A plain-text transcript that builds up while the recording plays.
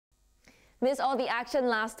Miss all the action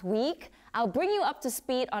last week? I'll bring you up to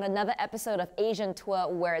speed on another episode of Asian Tour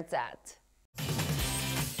Where It's At.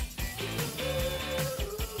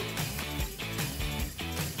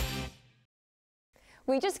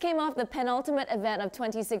 We just came off the penultimate event of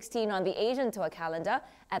 2016 on the Asian Tour calendar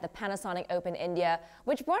at the Panasonic Open India,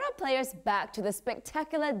 which brought our players back to the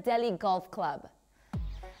spectacular Delhi Golf Club.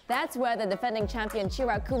 That's where the defending champion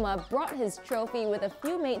Chirag Kumar brought his trophy with a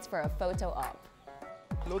few mates for a photo op.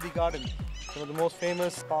 Lodi Garden, one of the most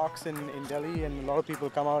famous parks in Delhi, and a lot of people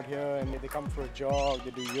come out here and they come for a jog,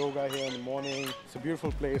 they do yoga here in the morning. It's a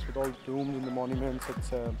beautiful place with all the tombs and the monuments.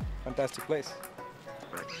 It's a fantastic place.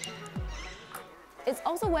 It's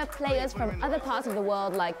also where players from other parts of the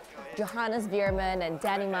world like Johannes Veerman and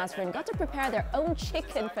Danny Masrin got to prepare their own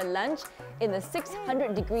chicken for lunch in the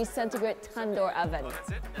 600 degrees centigrade tandoor oven.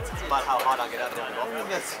 It's about how hot I get out there.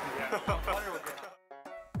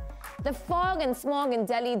 The fog and smog in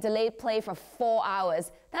Delhi delayed play for 4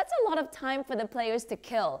 hours. That's a lot of time for the players to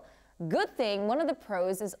kill. Good thing one of the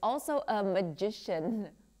pros is also a magician.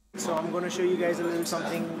 So I'm going to show you guys a little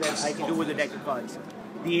something that I can do with the deck of cards.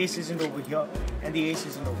 The ace isn't over here, and the ace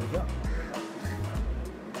isn't over here.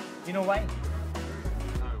 You know why?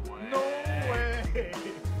 No way!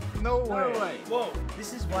 No way! No way! Whoa!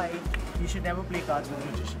 This is why you should never play cards with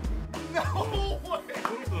a magician. No way!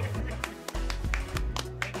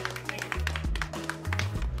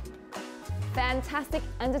 Fantastic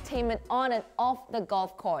entertainment on and off the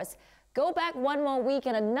golf course. Go back one more week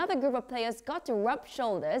and another group of players got to rub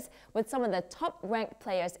shoulders with some of the top-ranked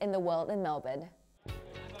players in the world in Melbourne.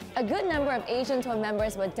 A good number of Asian Tour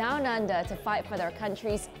members were down under to fight for their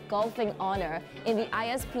country's golfing honor in the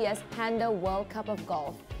ISPS Panda World Cup of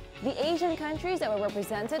Golf. The Asian countries that were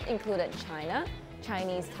represented included China,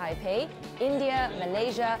 Chinese Taipei, India,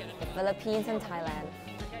 Malaysia, the Philippines and Thailand.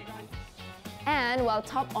 And while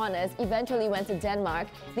top honours eventually went to Denmark,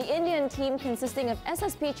 the Indian team consisting of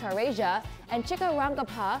SSP Chareja and Chika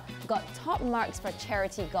Ramgappa got top marks for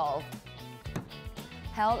charity golf.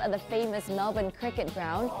 Held at the famous Melbourne Cricket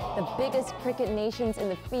Ground, the biggest cricket nations in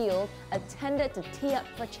the field attended to tee up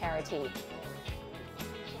for charity.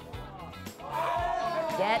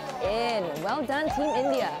 Get in! Well done, Team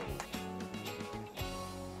India!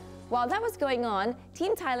 While that was going on,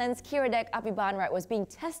 Team Thailand's Kiradek Apibanrat was being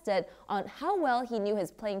tested on how well he knew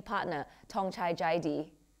his playing partner, Thongchai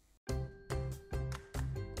Jaidi.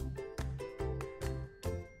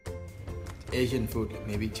 Asian food,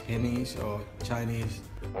 maybe Japanese or Chinese.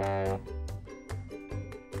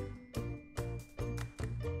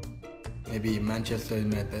 Maybe Manchester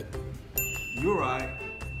United. You're right.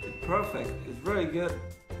 It's perfect. It's very good.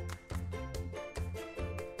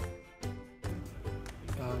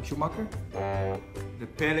 Schumacher? The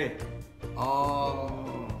Pele.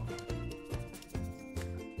 Oh.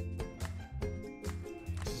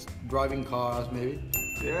 Driving cars, maybe?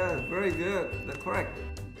 Yeah, very good. That's correct.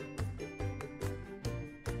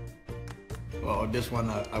 Well, this one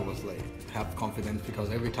I was like, have confidence because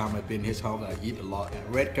every time I've been in his house, I eat a lot.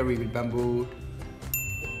 Red curry with bamboo.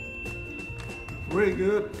 Really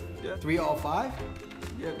good. Yeah. 3 or 5?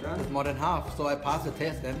 Yeah, done. More than half, so I passed the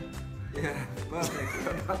test then. Yeah,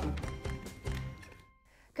 perfect.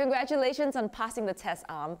 Congratulations on passing the test,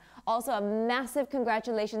 Arm. Also, a massive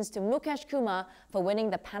congratulations to Mukesh Kumar for winning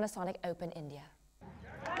the Panasonic Open India.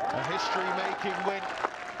 A history-making win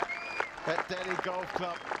at Delhi Golf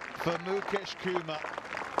Club for Mukesh Kumar,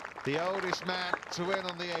 the oldest man to win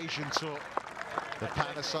on the Asian Tour, the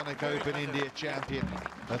Panasonic Open India champion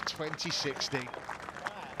of 2016.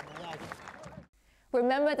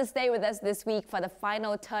 Remember to stay with us this week for the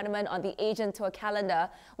final tournament on the Asian Tour calendar,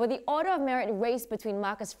 where the Order of Merit race between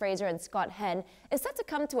Marcus Fraser and Scott Henn is set to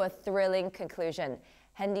come to a thrilling conclusion.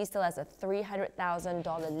 Hendy still has a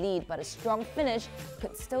 $300,000 lead, but a strong finish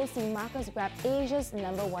could still see Marcus grab Asia's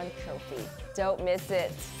 #1 trophy. Don't miss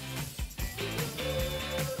it.